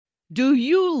Do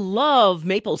you love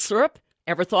maple syrup?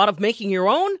 Ever thought of making your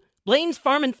own? Blaine's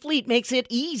Farm and Fleet makes it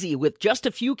easy with just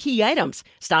a few key items.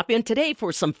 Stop in today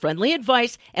for some friendly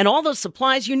advice and all the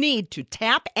supplies you need to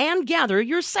tap and gather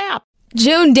your sap.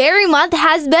 June Dairy Month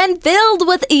has been filled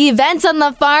with events on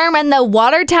the farm, and the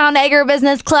Watertown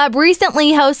Agribusiness Club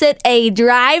recently hosted a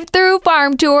drive-through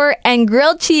farm tour and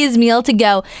grilled cheese meal to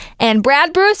go. And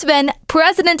Brad Bruceman,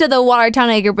 president of the Watertown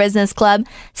Agribusiness Club,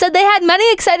 said they had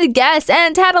many excited guests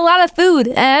and had a lot of food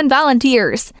and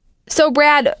volunteers. So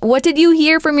Brad, what did you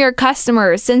hear from your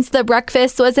customers since the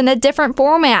breakfast was in a different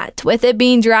format, with it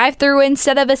being drive-through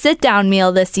instead of a sit-down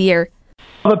meal this year?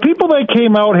 The people that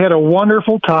came out had a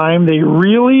wonderful time. They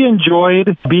really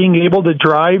enjoyed being able to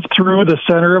drive through the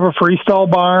center of a freestall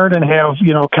barn and have,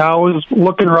 cows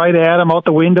looking right at them out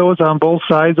the windows on both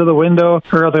sides of the window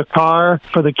or the car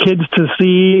for the kids to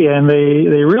see. And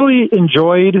they really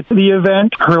enjoyed the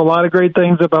event. Heard a lot of great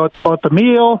things about the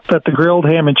meal, that the grilled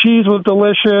ham and cheese was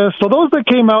delicious. So those that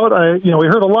came out, we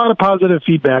heard a lot of positive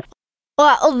feedback.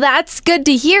 Well, that's good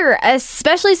to hear,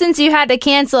 especially since you had to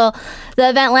cancel the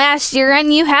event last year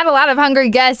and you had a lot of hungry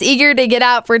guests eager to get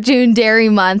out for June Dairy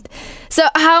Month. So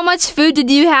how much food did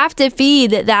you have to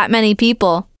feed that many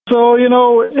people? So, it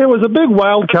was a big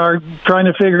wild card trying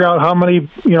to figure out how many,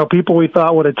 people we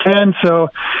thought would attend. So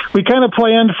we kind of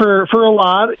planned for a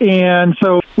lot. And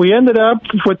so we ended up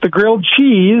with the grilled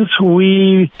cheese.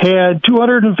 We had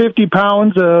 250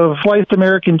 pounds of sliced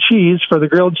American cheese for the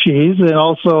grilled cheese. And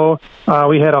also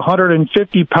we had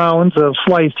 150 pounds of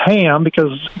sliced ham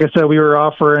because, like I said, we were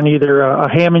offering either a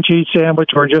ham and cheese sandwich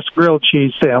or just grilled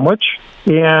cheese sandwich.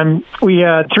 And we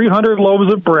had 300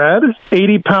 loaves of bread,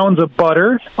 80 pounds of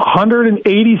butter,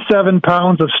 187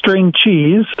 pounds of string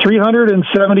cheese,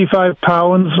 375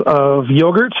 pounds of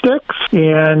yogurt sticks,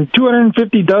 and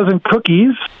 250 dozen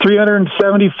cookies,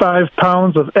 375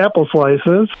 pounds of apple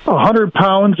slices, 100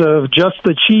 pounds of just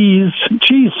the cheese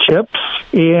chips,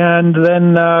 and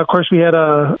then, of course, we had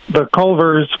the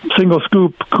Culver's single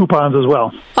scoop coupons as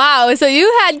well. Wow, so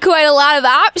you had quite a lot of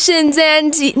options,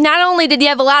 and not only did you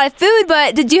have a lot of food,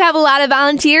 but did you have a lot of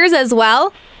volunteers as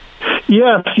well?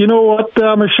 Yes, you know what,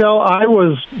 Michelle, I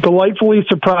was delightfully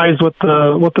surprised with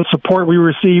the support we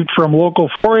received from local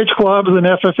 4-H clubs and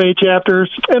FFA chapters,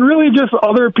 and really just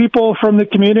other people from the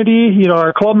community,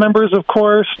 our club members, of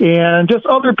course, and just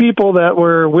other people that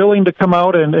were willing to come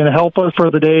out and help us for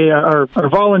the day. Our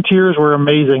volunteers were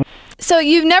amazing. So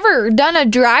you've never done a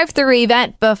drive-through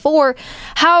event before.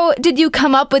 How did you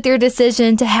come up with your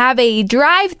decision to have a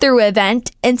drive-through event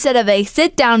instead of a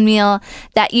sit-down meal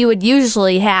that you would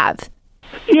usually have?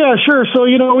 Yeah, sure. So,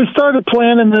 we started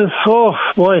planning this,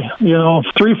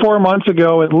 3-4 months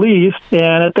ago at least.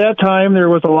 And at that time, there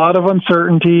was a lot of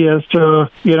uncertainty as to,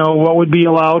 what would be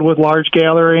allowed with large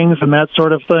gatherings and that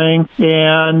sort of thing.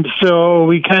 And so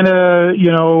we kind of,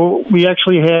 we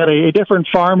actually had a different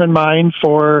farm in mind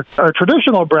for our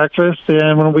traditional breakfast.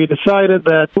 And when we decided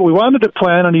that we wanted to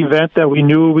plan an event that we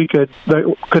knew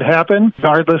that could happen,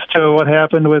 regardless to what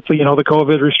happened with, the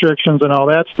COVID restrictions and all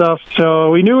that stuff.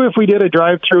 So we knew if we did a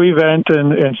drive-through event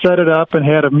and set it up and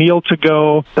had a meal to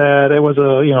go, that it was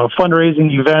a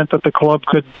fundraising event that the club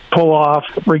could pull off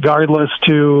regardless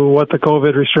to what the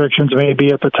COVID restrictions may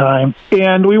be at the time.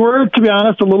 And we were, to be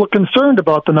honest, a little concerned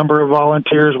about the number of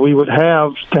volunteers we would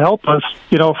have to help us.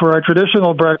 For our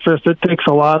traditional breakfast, it takes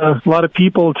a lot of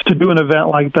people to do an event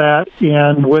like that.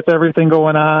 And with everything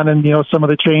going on and some of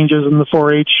the changes in the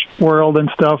 4-H world and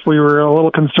stuff, we were a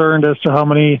little concerned as to how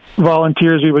many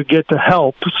volunteers we would get to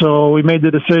help. So we made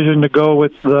the decision to go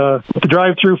with the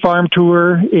drive-through farm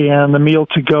tour and the meal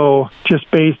to go, just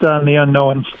based on the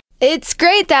unknowns. It's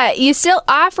great that you still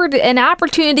offered an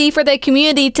opportunity for the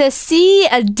community to see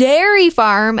a dairy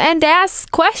farm and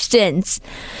ask questions.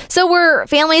 So were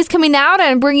families coming out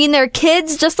and bringing their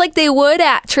kids just like they would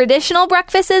at traditional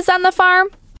breakfasts on the farm?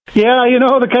 Yeah,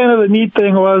 the neat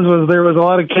thing was there was a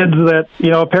lot of kids that,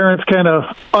 parents kind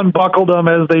of unbuckled them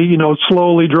as they,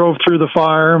 slowly drove through the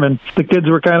farm, and the kids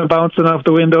were kind of bouncing off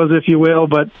the windows, if you will.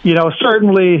 But,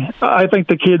 certainly I think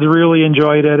the kids really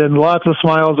enjoyed it, and lots of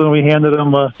smiles when we handed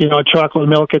them chocolate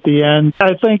milk at the end.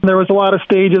 I think there was a lot of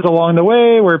stages along the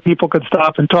way where people could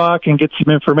stop and talk and get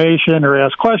some information or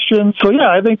ask questions. So,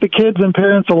 yeah, I think the kids and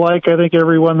parents alike, I think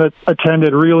everyone that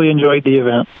attended really enjoyed the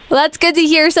event. Well, that's good to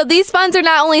hear. So these funds are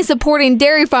not only supporting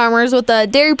dairy farmers with the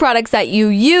dairy products that you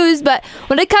use, but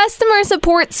when a customer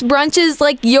supports brunches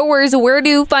like yours, where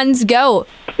do funds go?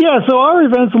 Yeah, so our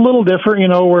event's a little different,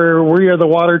 where we are the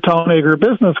Watertown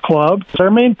Agribusiness Club.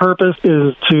 Our main purpose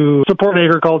is to support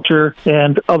agriculture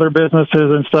and other businesses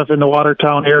and stuff in the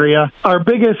Watertown area. Our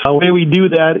biggest way we do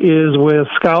that is with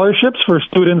scholarships for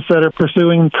students that are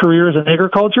pursuing careers in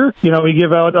agriculture. We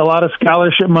give out a lot of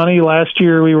scholarship money. Last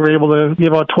year, we were able to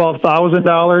give out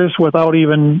 $12,000 without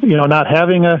even, not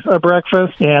having a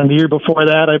breakfast. And the year before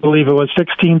that, I believe it was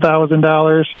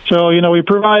 $16,000. So, we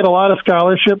provide a lot of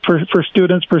scholarship for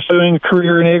students pursuing a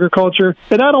career in agriculture.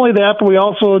 And not only that, but we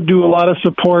also do a lot of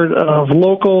support of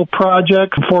local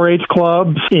projects, 4-H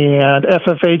clubs, and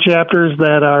FFA chapters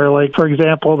that are like, for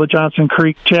example, the Johnson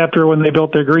Creek chapter when they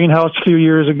built their greenhouse a few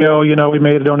years ago. We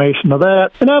made a donation to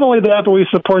that. And not only that, but we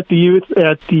support the youth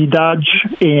at the Dodge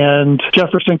and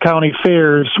Jefferson County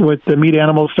fairs with the meat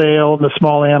animal sale and the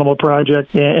small animal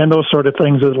project and those sort of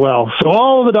things as well. So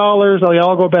all of the dollars, they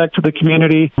all go back to the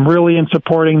community, really in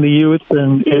supporting the youth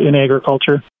in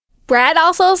agriculture. Brad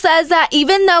also says that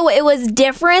even though it was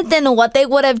different than what they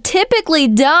would have typically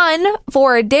done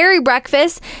for a dairy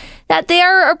breakfast, that they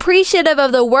are appreciative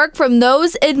of the work from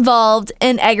those involved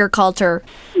in agriculture.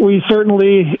 We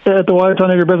certainly, at the Watertown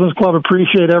Agribusiness Club,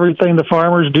 appreciate everything the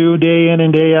farmers do day in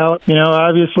and day out.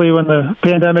 Obviously, when the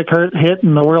pandemic hit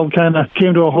and the world kind of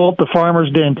came to a halt, the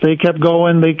farmers didn't. They kept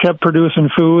going. They kept producing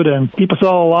food and keep us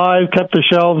all alive, kept the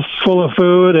shelves full of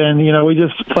food. And, we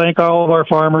just thank all of our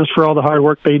farmers for all the hard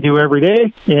work they do every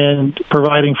day and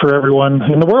providing for everyone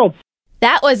in the world.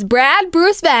 That was Brad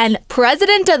Bruceman,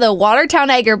 president of the Watertown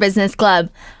Agribusiness Club.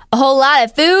 A whole lot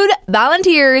of food,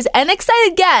 volunteers, and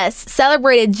excited guests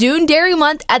celebrated June Dairy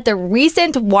Month at the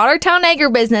recent Watertown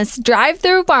Agribusiness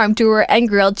drive-through farm tour and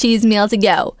grilled cheese meal to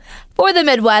go. For the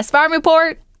Midwest Farm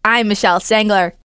Report, I'm Michelle Stengler.